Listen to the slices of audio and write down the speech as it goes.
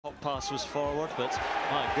Pass was forward, but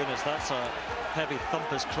my goodness, that's a heavy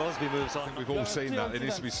thump as Crosby moves on. I think we've all seen that. It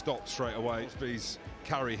needs to be stopped straight away. Crosby's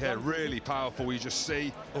carry here, really powerful. You just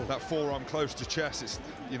see that forearm close to chest. It's,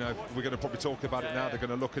 you know, we're going to probably talk about it now. They're going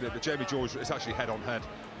to look at it, but Jamie George, it's actually head on head.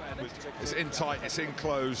 It's in tight, it's in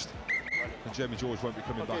closed, and Jamie George won't be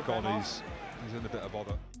coming back on. He's in a bit of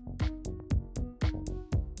bother.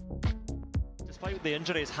 Despite the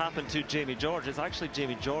injuries happened to Jamie George, it's actually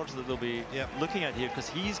Jamie George that they'll be looking at here, because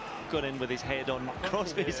he's gone in with his head on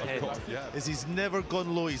Crosby's head. Is he's never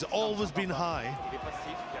gone low, he's always been high,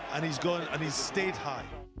 and he's gone and he's stayed high.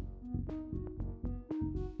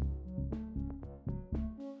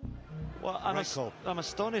 Well, I'm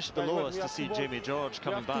astonished below us to see Jamie George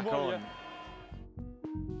coming back on.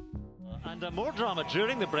 And more drama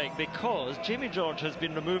during the break, because Jamie George has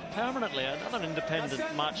been removed permanently. Another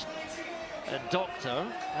independent match doctor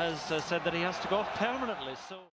has said that he has to go off permanently. So.